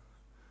down.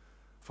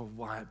 For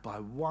why? By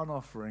one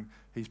offering,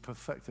 he's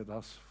perfected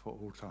us for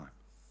all time.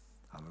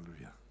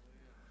 Hallelujah.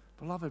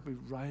 Beloved, we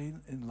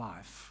reign in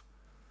life.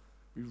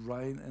 We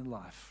reign in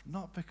life,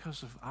 not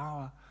because of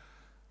our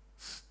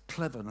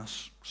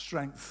cleverness,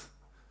 strength,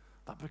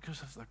 but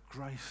because of the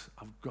grace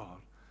of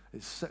God.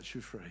 It sets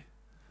you free.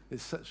 It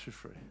sets you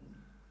free.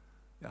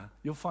 Yeah,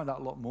 you'll find out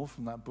a lot more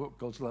from that book,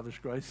 God's Lavish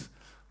Grace,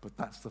 but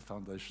that's the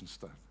foundation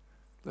stone.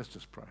 Let's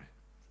just pray,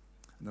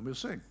 and then we'll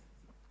sing.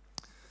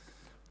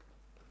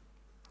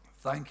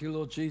 Thank you,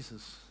 Lord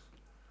Jesus,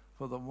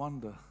 for the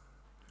wonder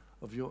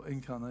of your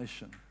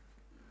incarnation,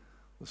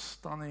 the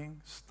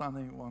stunning,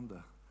 stunning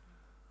wonder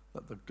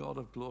that the God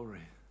of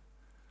glory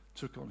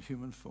took on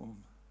human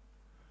form.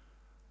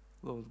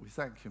 Lord, we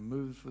thank you,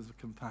 moved with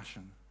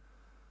compassion.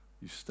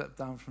 You stepped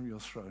down from your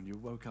throne. You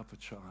woke up a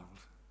child.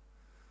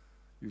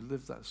 You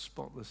lived that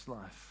spotless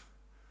life.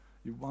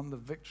 You won the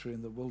victory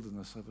in the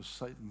wilderness over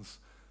Satan's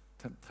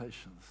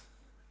temptations.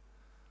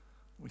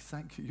 We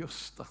thank you. You're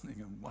stunning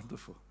and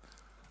wonderful.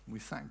 And we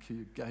thank you.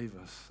 You gave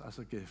us as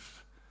a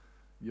gift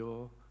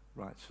your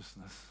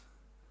righteousness.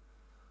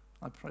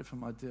 I pray for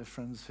my dear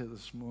friends here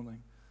this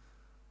morning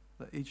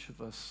that each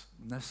of us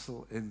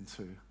nestle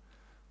into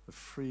the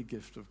free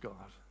gift of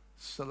God.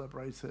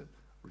 Celebrate it.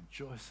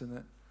 Rejoice in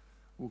it.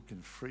 Walk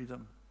in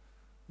freedom,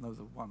 know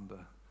the wonder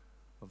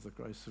of the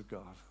grace of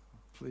God.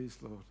 Please,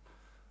 Lord,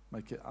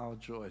 make it our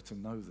joy to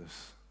know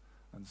this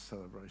and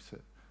celebrate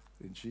it.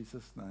 In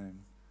Jesus'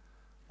 name,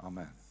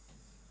 amen.